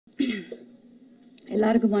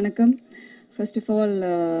எல்லாருக்கும் வணக்கம். First of all,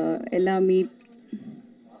 எல்லா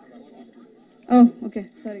okay,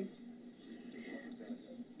 sorry.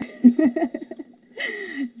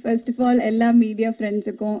 First of all, எல்லா media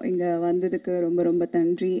friends-க்கும் இங்க வந்ததுக்கு ரொம்ப ரொம்ப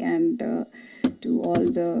நன்றி, and to all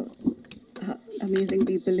the amazing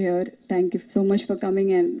people here, thank you so much for coming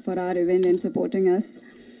and for our event and supporting us.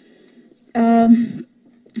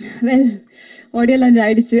 Well, audio launch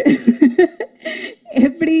ஆயிடுச்சு.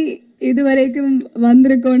 எப்படி இதுவரைக்கும்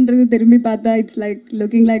வந்திருக்கோன்றது திரும்பி பார்த்தா it's like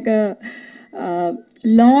looking like a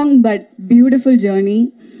long but beautiful journey.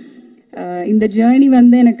 இந்த journey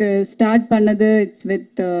வந்து எனக்கு start பண்ணது it's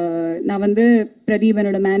with நான் வந்து பிரதீப்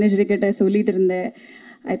என்னோட மேனேஜர்கிட்ட சொல்லிட்டு இருந்தேன்,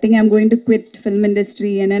 I think I am going to quit film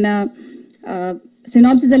industry. என்னென்னா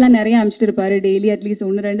சினாப்சிஸ் எல்லாம் நிறைய அமிச்சிட்டு இருப்பாரு, டெய்லி அட்லீஸ்ட்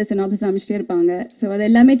 1-2 சினாப்சிஸ் அமிச்சிட்டே இருப்பாங்க. ஸோ அது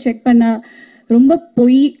எல்லாமே செக் பண்ணால் ரொம்ப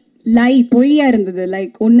பொய்யா இருந்தது.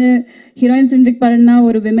 லைக் ஒன்று ஹீரோயின் சென்ட்ரிக் படம்னா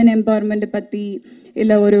ஒரு விமன் எம்பவர்மெண்ட் பற்றி,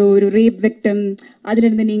 இல்லை ஒரு ரேப் விக்டம்,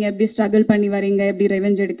 அதுலேருந்து நீங்கள் எப்படி ஸ்ட்ரகிள் பண்ணி வரீங்க, எப்படி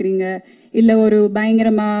ரெவெஞ்ச் எடுக்கிறீங்க, இல்லை ஒரு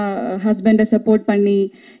பயங்கரமாக ஹஸ்பண்டை சப்போர்ட் பண்ணி,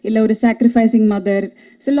 இல்லை ஒரு sacrificing mother.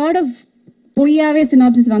 So lot of பொய்யாவே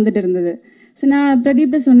synopsis வந்துட்டு இருந்தது. ஸோ நான்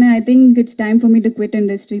பிரதீப்ட சொன்னேன், I think it's time for me to quit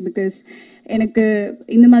industry, because எனக்கு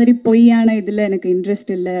இந்த மாதிரி பொய்யான இதில் எனக்கு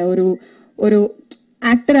இன்ட்ரெஸ்ட் இல்லை. ஒரு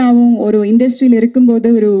ஆக்டராகவும் ஒரு இண்டஸ்ட்ரியில் இருக்கும்போது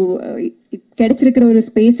ஒரு கிடைச்சிருக்கிற ஒரு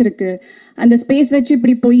ஸ்பேஸ் இருக்குது, அந்த ஸ்பேஸ் வச்சு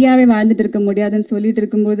இப்படி பொய்யாவே வாழ்ந்துட்டு இருக்க முடியாதுன்னு சொல்லிட்டு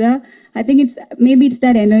இருக்கும்போது I think maybe it's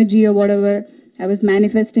that energy or what ever I was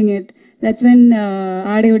manifesting it. That's when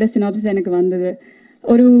ஆடையோட synopsis எனக்கு வந்தது.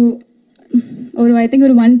 ஒரு ஐ திங்க்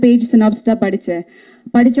ஒரு 1 page சினாப்சிஸ் தான்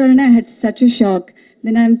படித்த உடனே ஐ ஹேட் சச் அ ஷாக்.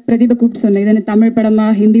 தென் நான் பிரதீபை கூப்பிட்டு சொன்னேன், இது தமிழ் படமா,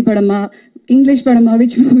 ஹிந்தி படமா, இங்கிலீஷ் படமா,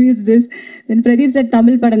 which movie is this? Then Pradeep sir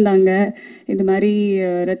Tamil படம் தாங்க, இந்த மாதிரி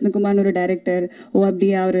ரத்னகுமார்னு ஒரு டைரக்டர். ஓ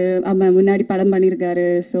அப்படியே அவர் ஆமாம் முன்னாடி படம் பண்ணியிருக்காரு.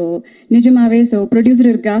 ஸோ நிஜமாவே, ஸோ ப்ரொடியூசர்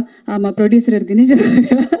இருக்கா? ஆமாம் ப்ரொடியூசர் இருக்கு. நிஜமாவே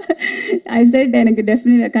ஐ செட் எனக்கு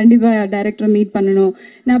டெஃபினெட் கண்டிப்பாக டைரக்டரை மீட் பண்ணணும்.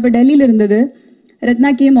 நான் இப்போ டெல்லியில் இருந்தது,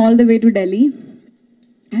 Ratna game all the way to Delhi,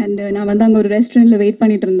 and நான் வந்து அங்கே ஒரு ரெஸ்டாரண்ட்டில் வெயிட்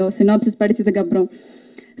பண்ணிட்டு இருந்தோம் சினாப்சிஸ் படித்ததுக்கப்புறம்.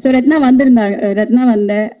 ஸோ ரத்னா வந்து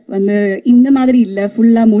இந்த மாதிரி இல்லை,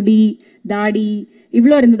 ஃபுல்லாக முடி தாடி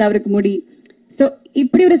இவ்வளோ இருந்தது அவருக்கு முடி. ஸோ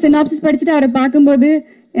இப்படி ஒரு சினாப்சிஸ் படிச்சுட்டு அவரை பார்க்கும்போது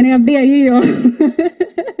எனக்கு அப்படியே ஐயோ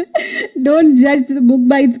don't judge book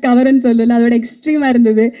by it's கவர்ன்னு சொல்லல, அதோட எக்ஸ்ட்ரீமாக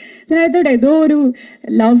இருந்தது. அதோட ஏதோ ஒரு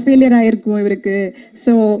லவ் ஃபெயிலியர் ஆகிருக்கும் இவருக்கு.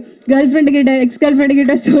 ஸோ எக்ஸ் கேர்ள் ஃப்ரெண்டு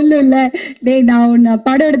கிட்ட சொல்லல, டேய் நான்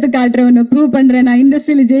படம் எடுத்து காட்டுறேன், உன்னை ப்ரூவ் பண்ணுறேன், நான்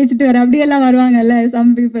இண்டஸ்ட்ரியில் ஜெயிச்சுட்டு வரேன், அப்படியெல்லாம் வருவாங்கல்ல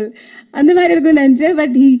சம் பீப்புள், அந்த மாதிரி இருக்கும்னு நினச்சேன்.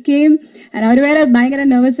 பட் ஹீ கேம் அண்ட் அவர் வேற பயங்கர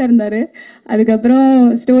நர்வஸாக இருந்தார். அதுக்கப்புறம்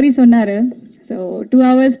ஸ்டோரி சொன்னார். ஸோ 2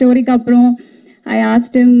 hours ஸ்டோரிக்கு அப்புறம் ஐ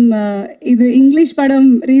ஆஸ்ட் ஹிம், இது இங்கிலீஷ் படம்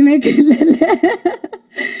ரீமேக் இல்லைல்ல?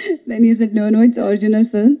 தென் he said no, it's original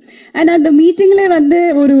film. And அந்த மீட்டிங்ல வந்து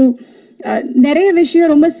ஒரு நிறைய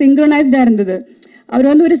விஷயம் ரொம்ப சிங்க்ரோனைஸ்டாக இருந்தது. அவர்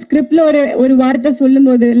வந்து ஒரு ஸ்கிரிப்டில் ஒரு வார்த்தை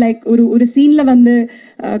சொல்லும்போது, லைக் ஒரு சீனில் வந்து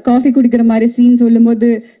காஃபி குடிக்கிற மாதிரி சீன் சொல்லும்போது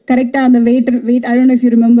கரெக்டாக அந்த wait I don't know if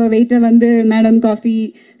you remember, waiter வந்து madam coffee.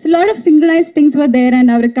 So lot of synchronised things var there.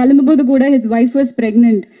 And அவர் கிளம்பும்போது கூட his wife was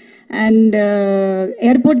pregnant and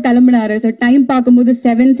airport கிளம்புனாரு. So time பார்க்கும்போது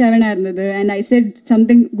 7 இருந்தது. And I set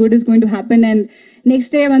something good is going to happen. And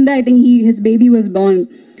next day வந்து I think his baby was born.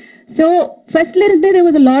 So ஃபர்ஸ்ட்ல இருந்து there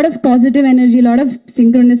was a lot of positive energy, lot of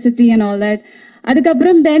synchronicity and all that.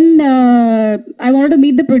 அதுக்கப்புறம் தென் I want to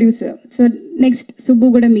meet the producer. So next Subbu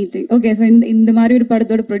கூட meeting. Okay, so இந்த மாதிரி ஒரு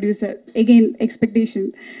படத்தோட producer, again expectation.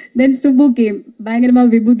 தென் Subbu game, பயங்கரமாக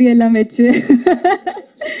விபூதி எல்லாம் வச்சு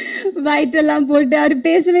வைட் எல்லாம் போட்டு, அவர்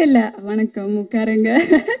பேசவே இல்லை, வணக்கம் உட்காருங்க.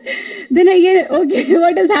 Then again okay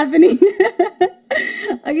what is happening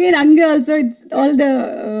again அங்கே ஆல்சோ இட்ஸ் ஆல் த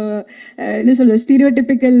என்ன சொல்றது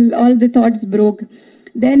stereotypical, all the thoughts Broek.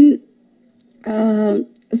 தென்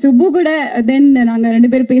சுப்பு கூட தென் நாங்கள் 2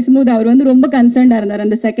 பேரும் பேசும்போது அவர் வந்து ரொம்ப கன்சர்ன்டாக இருந்தார்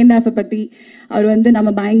அந்த செகண்ட் ஹாஃபை பற்றி. அவர் வந்து நம்ம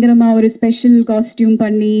பயங்கரமாக ஒரு ஸ்பெஷல் காஸ்டியூம்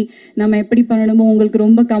பண்ணி நம்ம எப்படி பண்ணணுமோ உங்களுக்கு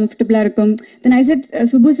ரொம்ப கம்ஃபர்டபுளாக இருக்கும். தென் ஐ set,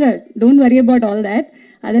 Subbu sir don't worry about all that,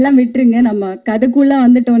 அதெல்லாம் விட்டுருங்க, நம்ம கதைக்குள்ளே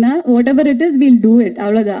வந்துட்டோன்னா what ever it is we'll do it,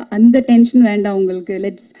 அவ்வளோதான், அந்த டென்ஷன் வேண்டாம் உங்களுக்கு,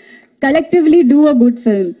 let's collectively two a good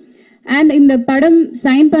film. And இந்த படம்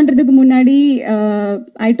சைன் பண்ணுறதுக்கு முன்னாடி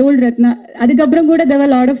ஐ டோல்ட் ரத்னா, அதுக்கப்புறம் கூட there were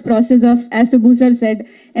a lot of process of, as Subbu sir said,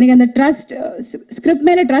 எனக்கு அந்த ட்ரஸ்ட் ஸ்கிரிப்ட்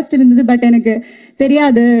மேலே ட்ரஸ்ட் இருந்தது. பட் எனக்கு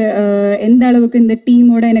தெரியாது எந்த அளவுக்கு இந்த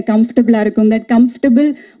டீமோட எனக்கு கம்ஃபர்டபுளாக இருக்கும். That comfortable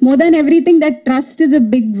more than every thing, that trust is a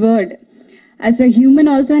big word as a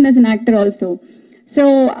human also and as an actor also. So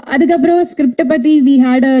அதுக்கப்புறம் ஸ்கிரிப்டை பற்றி we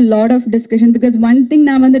had a lot of discussion. Because one thing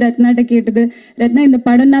நான் வந்து ரத்னாட்ட கேட்டது, ரத்னா இந்த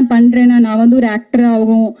படம் நான் பண்ணுறேன்னா நான் வந்து ஒரு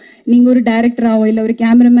ஆக்டராகவும் நீங்கள் ஒரு டைரக்டராகவும் இல்லை ஒரு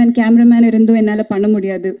கேமராமேன் இருந்தும் என்னால் பண்ண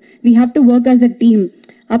முடியாது. We have to work as a team.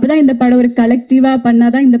 அப்பதான் இந்த படம் ஒரு கலெக்டிவா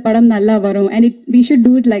பண்ணாதான் இந்த படம் நல்லா வரும் and we should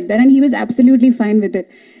do it like that and he was absolutely fine with it.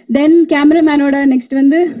 Then கேமராமேனோட next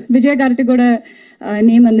வந்து விஜய் கார்த்திகோட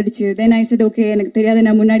நேம் வந்துடுச்சு. தென் ஐ செட் ஓகே எனக்கு தெரியாது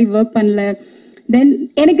நான் முன்னாடி ஒர்க் பண்ணல. தென்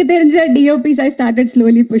எனக்கு தெரிஞ்ச DOPs I started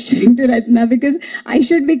slowly pushing to Ratna because I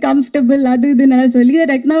should be comfortable அது இதுன்னு சொல்லி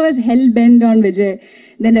Ratna was Hell bend on Vijay.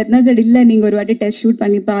 Then Ratna set இல்லை நீங்கள் ஒரு வாட்டி டெஸ்ட் ஷூட்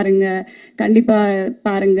பண்ணி பாருங்க கண்டிப்பாக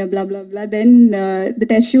பாருங்க blah blah blah. Then the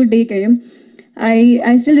test shoot day came.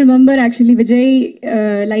 I still remember actually Vijay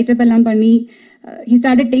light up எல்லாம் பண்ணி he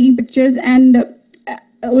started taking pictures and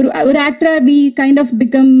ஒரு ஆக்டரா we kind of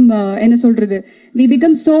become என்ன சொல்றது we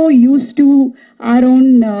become so used to our own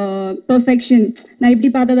perfection. நான் இப்படி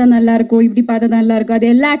பார்த்தா தான் நல்லா இருக்கும் இப்படி பார்த்தா தான் நல்லா இருக்கும்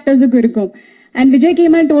அது எல்லா ஆக்டர்ஸுக்கும் இருக்கும். and Vijay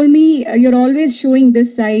came and told me you're always showing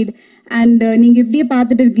this side and நீங்க இப்படியே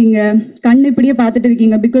பார்த்துட்டு இருக்கீங்க கண்ணு இப்படியே பார்த்துட்டு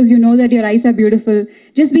இருக்கீங்க because you know that your eyes are beautiful,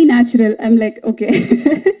 just be natural. I'm like okay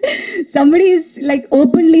somebody is like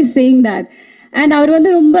openly saying that and அவர் வந்து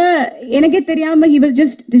ரொம்ப எனக்கே தெரியாம he was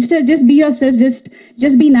just be yourself,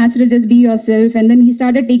 just be natural, just be yourself. And then he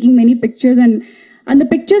started taking many pictures and the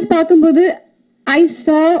pictures பார்க்கும்போது I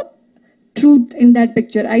saw truth in that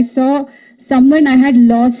picture. I saw someone I had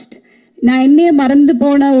lost. நான் என்னையே மறந்து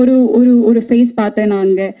போன ஒரு face பார்த்தேன்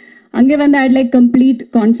நான் அங்கே வந்து I had like complete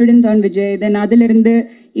confidence on Vijay. Then அதிலிருந்து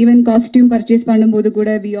even costume purchase பண்ணும்போது கூட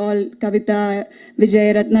we all Kavita, Vijay,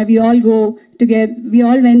 Ratna, we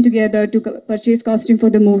all went together to purchase costume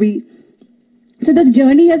for the movie. So this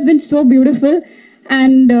journey has been so beautiful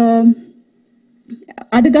and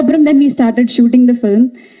அதுக்கப்புறம் then we started shooting the film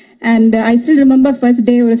and I still remember first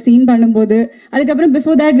day ஒரு scene பண்ணும்போது அதுக்கப்புறம்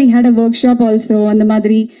before that we had a workshop also அந்த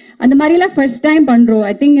மாதிரிலாம் first time பண்றோம்.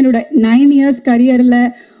 I think என்னோட 9 years careerல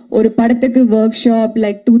ஒரு படத்துக்கு ஒர்க் ஷாப்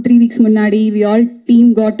லைக் 2-3 weeks முன்னாடி we all team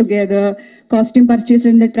got together costume purchase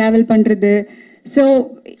இருந்து travel பண்றது. So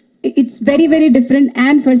it's very very different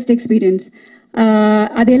and first experience.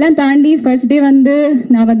 அதெல்லாம் தாண்டி ஃபர்ஸ்ட் டே வந்து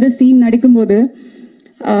நான் வந்து சீன் நடிக்கும்போது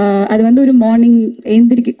அது வந்து ஒரு மார்னிங்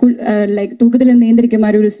லைக் தூக்கத்துலேருந்து எழுந்திரிக்க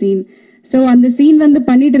மாதிரி ஒரு சீன். ஸோ அந்த சீன் வந்து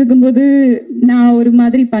பண்ணிட்டு இருக்கும்போது நான் ஒரு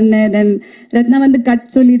மாதிரி பண்ணேன். தென் ரத்னா வந்து கட்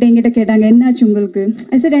சொல்லிட்டு என்கிட்ட கேட்டாங்க என்னாச்சு உங்களுக்கு.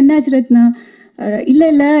 ஐ செட் என்னாச்சு ரத்னா.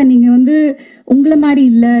 இல்லை நீங்கள் வந்து உங்களை மாதிரி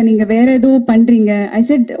இல்லை நீங்கள் வேற ஏதோ பண்ணுறீங்க. ஐ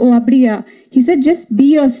செட் ஓ அப்படியா. He said just be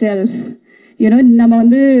your self. You know நம்ம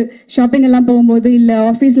வந்து ஷாப்பிங் எல்லாம் போகும்போது இல்லை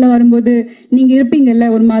ஆஃபீஸில் வரும்போது நீங்கள் இருப்பீங்கல்ல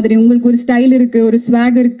ஒரு மாதிரி உங்களுக்கு ஒரு ஸ்டைல் இருக்குது ஒரு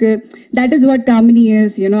ஸ்வாக் இருக்குது. That is what Gamini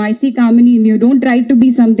is. You know I C Gamini in you. Don't try to be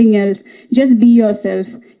something else, just be your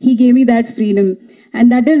self. He gave me that freedom and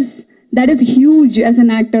that is huge as an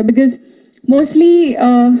actor because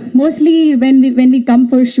mostly when we come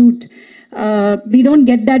for shoot we don't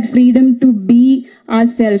get that freedom to be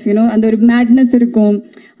ourselves. You know and ஒரு madness இருக்கும்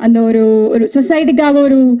அந்த ஒரு சொசைட்டிக்காக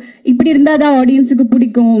ஒரு இப்படி இருந்தாதான் ஆடியன்ஸுக்கு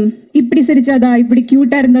பிடிக்கும் இப்படி சிரிச்சாதான் இப்படி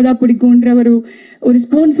கியூட்டா இருந்தாதான் பிடிக்கும்ன்ற ஒரு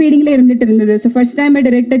ஸ்பூன் ஃபீடிங்ல இருந்தது. So first time a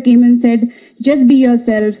director came and said just be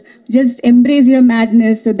yourself, just embrace your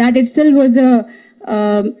madness. So that itself was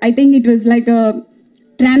I think it was like a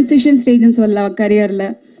transition stage in Solla career la.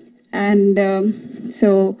 And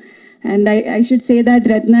and I should say that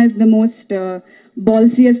Ratna is the most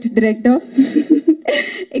ballsiest director.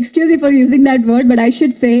 Excuse me for using that word but I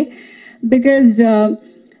should say because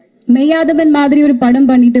மெய்யாதவன் மாதிரி ஒரு படம்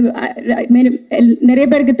பண்ணிட்டு நிறைய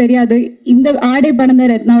பேருக்கு தெரியாது இந்த ஆடை படம்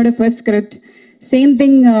தான் ரத்னாவோட ஃபர்ஸ்ட் ஸ்கிரிப்ட். சேம்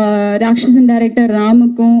திங் ராட்சசன் டைரக்டர்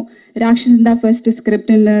ராமுக்கும் ராட்சசன் தான் ஃபர்ஸ்ட்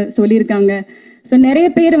ஸ்கிரிப்ட்னு சொல்லியிருக்காங்க. ஸோ நிறைய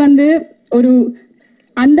பேர் வந்து ஒரு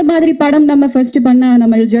அந்த மாதிரி படம் நம்ம ஃபர்ஸ்ட் பண்ணா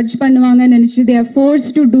நம்ம ஜட்ஜ் பண்ணுவாங்கன்னு நினைச்சு they are forced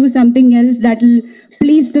to do something else that will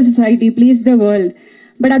please the society, please the world.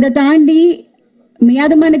 But அதை தாண்டி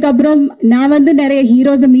மெய்யாதமானுக்கு அப்புறம் நான் வந்து நிறைய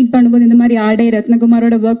ஹீரோஸை மீட் பண்ணும்போது இந்த மாதிரி ஆடை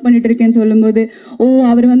ரத்னகுமாரோட ஒர்க் பண்ணிட்டு இருக்கேன்னு சொல்லும்போது ஓ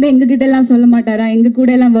அவர் வந்து எங்ககிட்ட எல்லாம் சொல்ல மாட்டாரா எங்க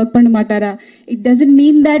கூட எல்லாம் ஒர்க் பண்ண மாட்டாரா. It doesn't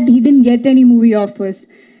mean that he didn't get any movie offers.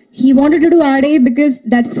 He wanted to do ஆடை because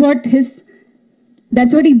that's what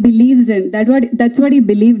he believes in. That's what he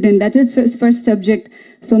believed in. That is his first subject.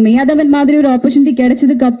 So மெய்யாதவன் மாதிரி ஒரு opportunity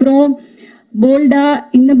கிடைச்சதுக்கு அப்புறம் போல்டா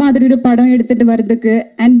இந்த மாதிரி ஒரு படம் எடுத்துட்டு வர்றதுக்கு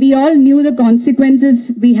and we all knew the consequences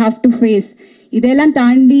we have to face. இதெல்லாம்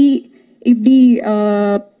தாண்டி இப்படி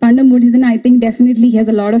பண்ண முடிஞ்சதுன்னு I think definitely he has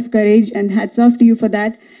a lot of courage and hats off to you for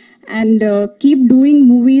that and keep doing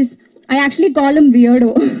movies. I actually call him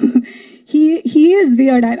weirdo. he is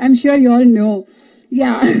weird. I'm sure you all know.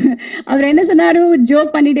 Yeah அவர் என்ன சொன்னாரு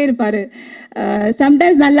joke பண்ணிட்டே இருப்பாரு.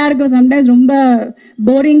 Sometimes நல்லா இருக்கும் sometimes ரொம்ப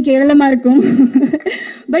boring கேவலமா இருக்கும்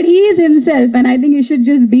but he is himself and I think you should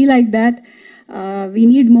just be like that. We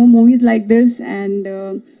need more movies like this and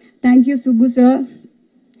thank you Subbu sir.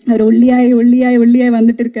 அவர் ஒல்லியாய்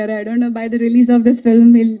வந்துட்டு இருக்காரு. I don't know by the release of this film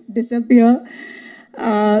he'll disappear.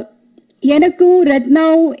 எனக்கும்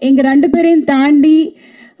ரத்னாவும் எங்கள் ரெண்டு பேரையும் தாண்டி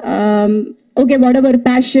okay what ever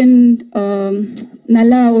fashion,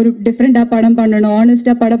 நல்லா ஒரு டிஃப்ரெண்ட்டாக படம் பண்ணணும்,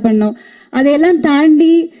 ஆனஸ்டாக படம் பண்ணணும், அதையெல்லாம்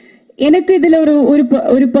தாண்டி எனக்கு இதில்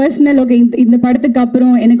ஒரு பர்சனல் ஓகே இந்த படத்துக்கு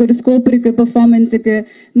அப்புறம் எனக்கு ஒரு ஸ்கோப் இருக்குது பெர்ஃபார்மன்ஸுக்கு,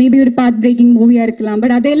 மேபி ஒரு பாத் பிரேக்கிங் மூவியாக இருக்கலாம்.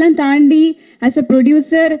 பட் அதையெல்லாம் தாண்டி ஆஸ் அ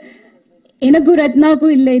ப்ரொடியூசர் எனக்கும்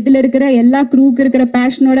ரத்னாவுக்கும் இல்லை, இதில் இருக்கிற எல்லா க்ரூக்கு இருக்கிற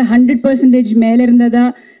பேஷனோட 100% மேலே இருந்ததா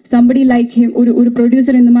சம்படி லைக் ஹிம் ஒரு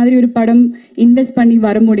ப்ரொடியூசர் இந்த மாதிரி ஒரு படம் இன்வெஸ்ட் பண்ணி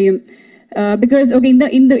வர முடியும். பிகாஸ் ஓகே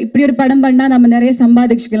இந்த இப்படி ஒரு படம் பண்ணால் நம்ம நிறைய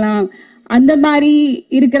சம்பாதிச்சுக்கலாம், அந்த மாதிரி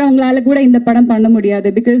இருக்கிறவங்களால கூட இந்த படம் பண்ண முடியாது.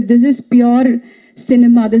 Because this is pure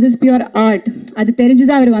cinema, this is pure art. அது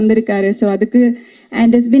தெரிஞ்சுதான் அவர் வந்திருக்காரு. ஸோ அதுக்கு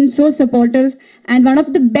and it's been so supportive and one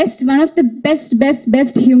of the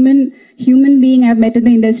best human being I've met in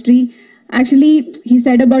the industry. Actually he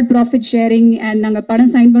said about profit sharing and நாங்கள்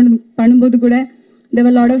படம் sign பண்ணும்போது கூட there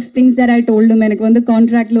were a lot of things that I told him. எனக்கு வந்து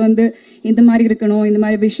கான்ட்ராக்டில் வந்து இந்த மாதிரி இருக்கணும், இந்த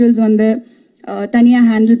மாதிரி விஷுவல்ஸ் வந்து தனியாக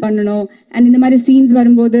ஹேண்டில் பண்ணணும், அண்ட் இந்த மாதிரி சீன்ஸ்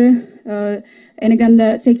வரும்போது எனக்கு அந்த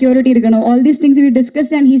செக்யூரிட்டி இருக்கணும், all these things we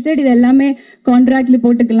discussed and he set இது எல்லாமே கான்ட்ராக்டில்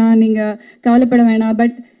போட்டுக்கலாம், நீங்கள் கவலைப்பட வேணாம்.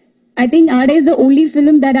 But I think Aade is the only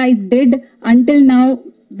film that I did until now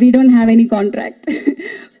we don't have any contract.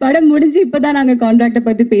 படம் முடிஞ்சு இப்போ தான் நாங்கள் கான்ட்ராக்டை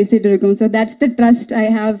பற்றி பேசிகிட்டு இருக்கோம். So that's the trust I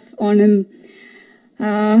have on him.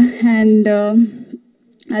 And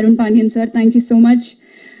Arun Pandian sir, thank you so much.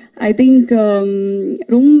 I think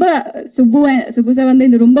ரொம்ப Subbu sir வந்து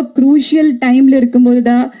இந்த ரொம்ப க்ரூஷியல் டைமில் இருக்கும்போது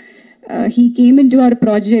தான் he came into our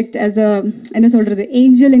project as a என்ன சொல்கிறது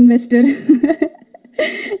angel investor.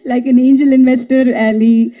 Like an angel investor, and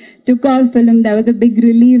he took our film. That was a big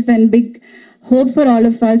relief and big hope for all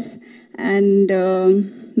of us. And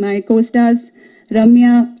my co-stars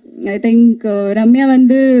Ramya, I think Ramya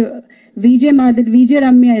vandu VJ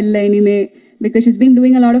Ramya illa anime, because she's been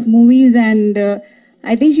doing a lot of movies, and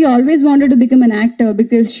I think she always wanted to become an actor,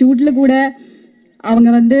 because shoot la kuda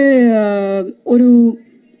avanga vandu oru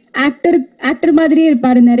actor மாதிரியே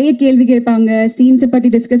இருப்பார், நிறைய கேள்வி கேட்பாங்க, சீன்ஸை பற்றி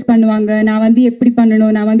discuss பண்ணுவாங்க, நான் வந்து எப்படி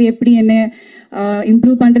பண்ணணும், நான் வந்து எப்படி என்ன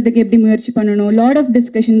இம்ப்ரூவ் பண்ணுறதுக்கு எப்படி முயற்சி பண்ணணும், lot of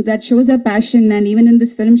discussions that shows a fashion. And even in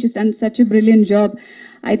this film she's ton such a brilliant job.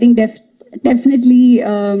 I think definitely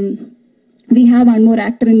we have one more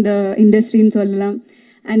actor இன் த இண்டஸ்ட்ரின்னு சொல்லலாம்.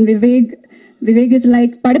 அண்ட் விவேக் இஸ்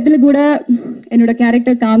லைக் படத்தில் கூட என்னோட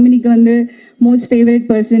கேரக்டர் காமினிக்கு வந்து most favourite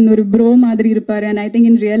person, ஒரு bro மாதிரி இருப்பார். And I think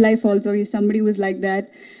in real life also is somebody who is like that.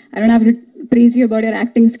 I don't have to praise you about your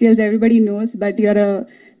acting skills, everybody knows, but you're a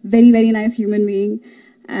very, very nice human being.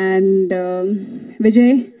 And Vijay,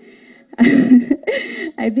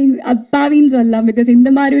 I think appavin sollam, because in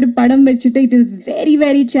the mari oru padam vechittu it is very,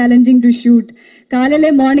 very challenging to shoot.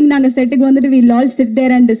 Kaalale morning naanga set ku vandittu we'll all sit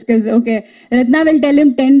there and discuss. Okay, Ratna will tell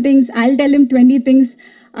him 10 things, I'll tell him 20 things.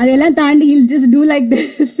 அதெல்லாம் தாண்டி he'll just do like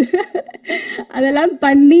this. அதெல்லாம்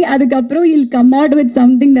பண்ணி அதுக்கப்புறம் he'll come out with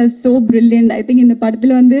something that's so brilliant. I think இந்த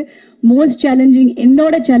படத்தில் வந்து most challenging,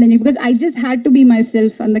 என்னோட challenging, because I just had to be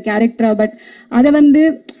myself அந்த கேரக்டரா. பட் அதை வந்து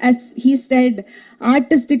as he said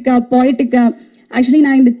ஆர்டிஸ்டிக்கா poetic-ஆ, ஆக்சுவலி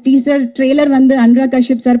நான் இந்த டீசர் ட்ரெய்லர் வந்து அனுராக்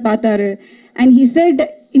கஷ்யப் சார் பார்த்தாரு. அண்ட் he said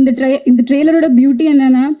இந்த ட்ரெய்லரோட பியூட்டி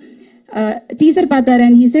என்னன்னா, டீசர் பார்த்தாரு,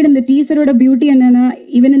 and he said இந்த டீசரோட பியூட்டி என்னன்னா,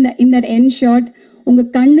 even in that end shot உங்க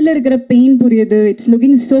கண்ணில் இருக்கிற பெயின் புரியுது, it's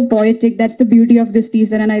looking so poetic. That's the beauty of this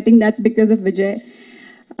teaser, and I think that's because of Vijay.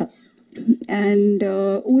 And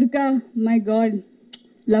Urka, my God,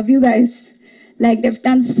 love you guys. Like they've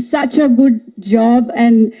done such a good job,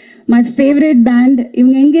 and my favorite band,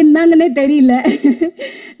 இவங்க எங்க இருந்தாங்கன்னே தெரியல.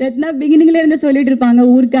 ரத்னா பிகினிங்ல இருந்து சொல்லிட்டு இருப்பாங்க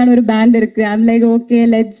ஊருக்கான ஒரு pant இருக்கு. I'm like okay,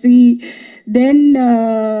 let's see. Then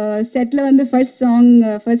settle வந்து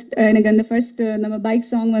first எனக்கு அந்த ஃபர்ஸ்ட் நம்ம பைக்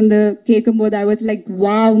சாங் வந்து கேட்கும்போது I was like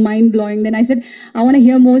wow, mind blowing. Then I said I want to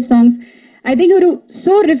hear more songs. I think ஒரு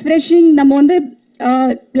so refreshing. நம்ம வந்து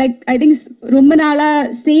like I think ரொம்ப நாளாக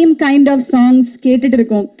சேம் கைண்ட் ஆஃப் சாங்ஸ் கேட்டுட்டு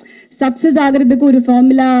இருக்கோம். சக்ஸஸ் ஆகிறதுக்கு ஒரு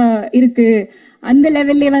ஃபார்முலா இருக்கு, அந்த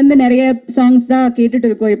லெவல்லே வந்து நிறைய சாங்ஸ் தான் கேட்டுட்டு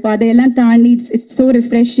இருக்கோம் இப்போ. அதையெல்லாம் தாண்டி it's so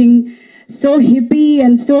refreshing, so hippie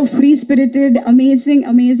and so free spirited. Amazing.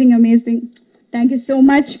 Thank you so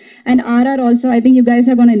much. And RR also, I think you guys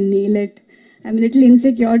are going to nail it. I'm a little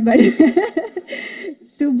insecure, but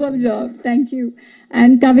superb job. Thank you.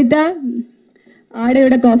 And Kavita,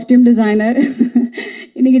 Adeyoda costume designer.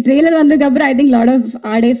 இன்னைக்கு trailer வந்ததுக்கப்புறம் I think lot of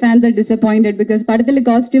ஆடே fans are disappointed, because படத்தில்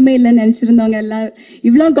காஸ்டியூமே இல்லைன்னு நினச்சிருந்தவங்க எல்லாம்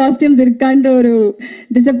இவ்வளோ costumes இருக்கான்ற ஒரு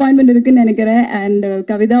disappointment இருக்குன்னு நினைக்கிறேன். And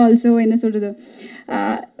Kavitha also என்ன சொல்கிறது,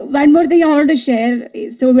 one more thing I want to share.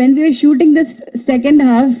 So when we are shooting this second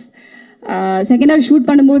half shoot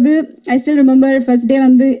பண்ணும்போது I still remember first day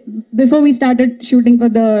வந்து before we started shooting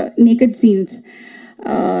for the naked scenes,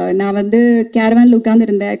 நான் வந்து கேரவானில்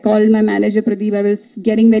உட்காந்துருந்தேன். Call my manager Pradeep. I was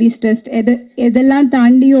getting very stressed. எதெல்லாம்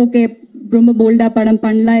தாண்டி okay ரொம்ப போல்டாக படம்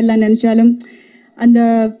பண்ணலாம் எல்லாம் நினச்சாலும் அந்த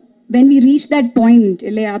when we reach that point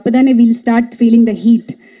இல்லையா அப்போ தானே we'll start feeling the heat.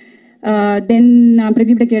 தென் நான்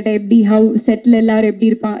பிரதீப்ட கேட்டேன் எப்படி ஹவு செட்டில் எல்லாரும் எப்படி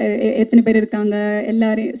எத்தனை பேர் இருக்காங்க,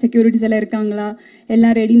 எல்லாரும் செக்யூரிட்டிஸ் எல்லாம் இருக்காங்களா,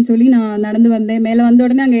 எல்லாம் ரெடின்னு சொல்லி நான் நடந்து வந்தேன். மேலே வந்த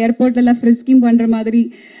உடனே அங்கே ஏர்போர்ட்லாம் ஃப்ரிஸ்கிங் பண்ணுற மாதிரி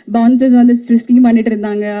பவுன்சர்ஸ் வந்து ஃப்ரிஸ்கிங் பண்ணிட்டு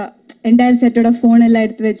இருந்தாங்க. என்டையர் செட்டோட ஃபோன் எல்லாம்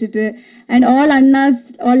எடுத்து வச்சுட்டு and all அண்ணாஸ்,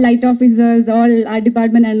 all light officers, all art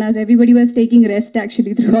department அண்ணாஸ், everybody was taking rest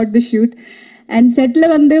actually through out the shoot. And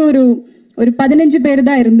settle வந்து ஒரு 15 பேர்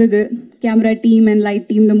தான் இருந்தது. Camera team and light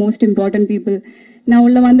team, the most important people. நான்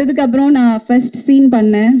உள்ள வந்ததுக்கப்புறம் நான் ஃபர்ஸ்ட் சீன்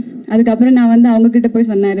பண்ணேன். அதுக்கப்புறம் நான் வந்து அவங்கக்கிட்ட போய்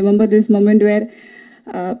சொன்னேன், ரிமெம்பர் திஸ் மொமெண்ட் வேர்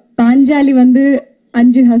பாஞ்சாலி வந்து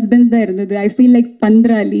 5 ஹஸ்பண்ட்ஸ் தான் இருந்தது. I feel like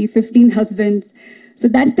பந்த்ராலி 15 husbands. So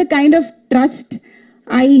that's the kind of trust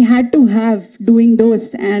I had to have doing those,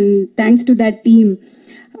 and thanks to that team,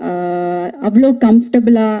 avlo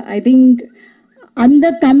comfortable. I think அந்த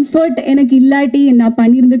கம்ஃபர்ட் எனக்கு இல்லாட்டி நான்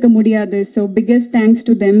பண்ணியிருந்துக்க முடியாது. So biggest thanks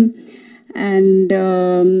to them and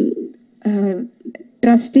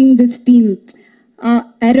trusting this team.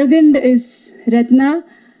 Arrogant is Ratna,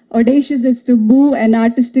 audacious is Subbu, and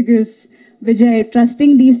artistic is Vijay.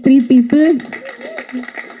 Trusting these 3 people,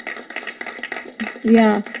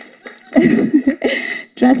 yeah.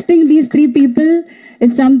 Trusting these 3 people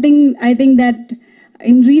is something I think that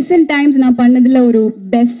in recent times நான் பண்ணதில் ஒரு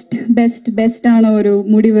பெஸ்டான ஒரு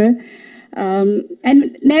முடிவு. And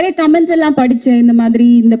நிறைய comments எல்லாம் படித்தேன். இந்த மாதிரி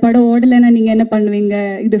இந்த படம் ஓடலைன்னா நீங்கள் என்ன பண்ணுவீங்க,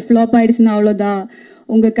 இது ஃப்ளாப் ஆகிடுச்சுன்னா அவ்வளோதான்,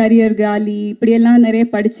 உங்கள் கரியர் காலி, இப்படியெல்லாம் நிறைய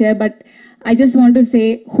படித்தேன். But I just want to say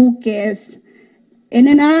who CARES.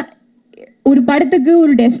 என்னென்னா ஒரு படத்துக்கு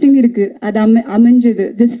ஒரு டெஸ்டினி இருக்குது, அது அமைஞ்சது.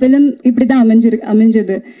 திஸ் ஃபிலிம் இப்படி தான்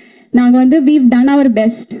அமைஞ்சது. நாங்கள் வந்து we've done our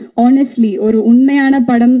best honestly. ஒரு உண்மையான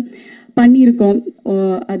படம் பண்ணியிருக்கோம்.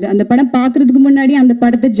 அது அந்த படம் பார்க்குறதுக்கு முன்னாடி அந்த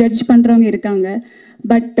படத்தை ஜட்ஜ் பண்ணுறவங்க இருக்காங்க.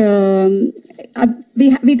 But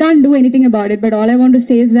we can't do anything about it. But all I want to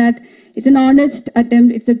say is that it's an honest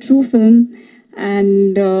attempt, it's a true film.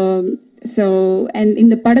 And and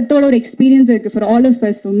இந்த படத்தோட ஒரு எக்ஸ்பீரியன்ஸ் இருக்குது for all of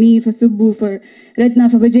us, for me, for Subbu, for Ratna,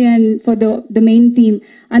 for Vijay, and for the main team.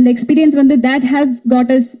 அந்த experience வந்து that has got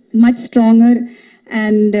us much stronger.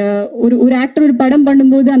 And ஒரு actor ஒரு படம்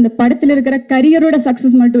பண்ணும்போது அந்த படத்தில் இருக்கிற கரியரோட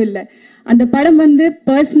சக்ஸஸ் மட்டும் இல்லை, அந்த படம் வந்து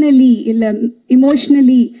பர்சனலி இல்லை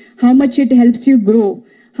emotionally how much it helps you grow,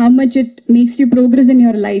 how much it makes you progress in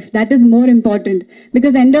your life, that is more important.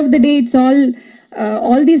 Because end of the day it's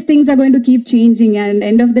all these things are going to keep changing, and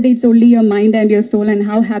end of the day it's only your mind and your soul and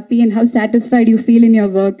how happy and how satisfied you feel in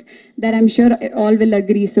your work, that I'm sure all will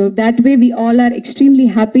agree. So that way we all are extremely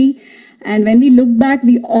happy. And when we look back,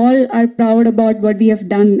 we all are proud about what we have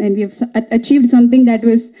done, and we have achieved something that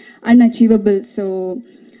was unachievable. So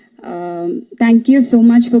thank you so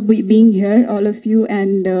much for being here, all of you,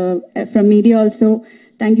 and from media also.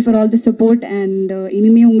 Thank you for all the support, and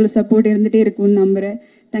inime ungala support irundite irukku nambure.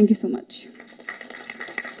 Thank you so much.